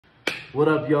What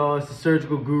up, y'all? It's the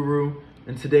Surgical Guru,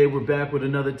 and today we're back with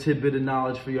another tidbit of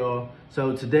knowledge for y'all.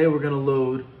 So today we're gonna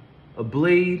load a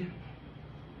blade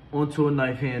onto a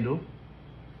knife handle.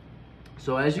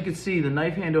 So as you can see, the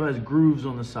knife handle has grooves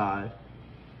on the side,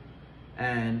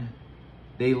 and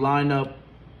they line up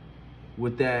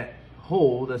with that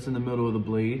hole that's in the middle of the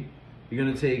blade. You're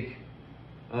gonna take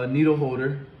a needle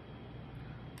holder,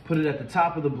 put it at the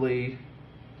top of the blade,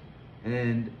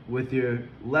 and with your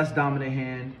less dominant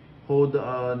hand, hold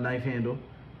the knife handle,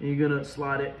 and you're gonna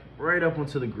slide it right up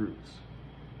onto the grooves.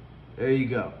 There you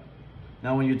go.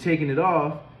 Now when you're taking it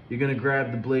off, you're gonna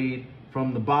grab the blade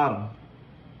from the bottom,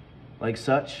 like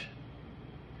such.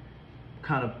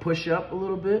 Kind of push up a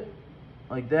little bit,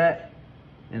 like that,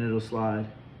 and it'll slide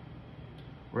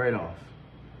right off.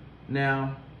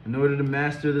 Now, in order to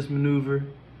master this maneuver,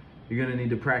 you're gonna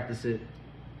need to practice it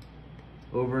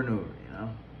over and over, you know?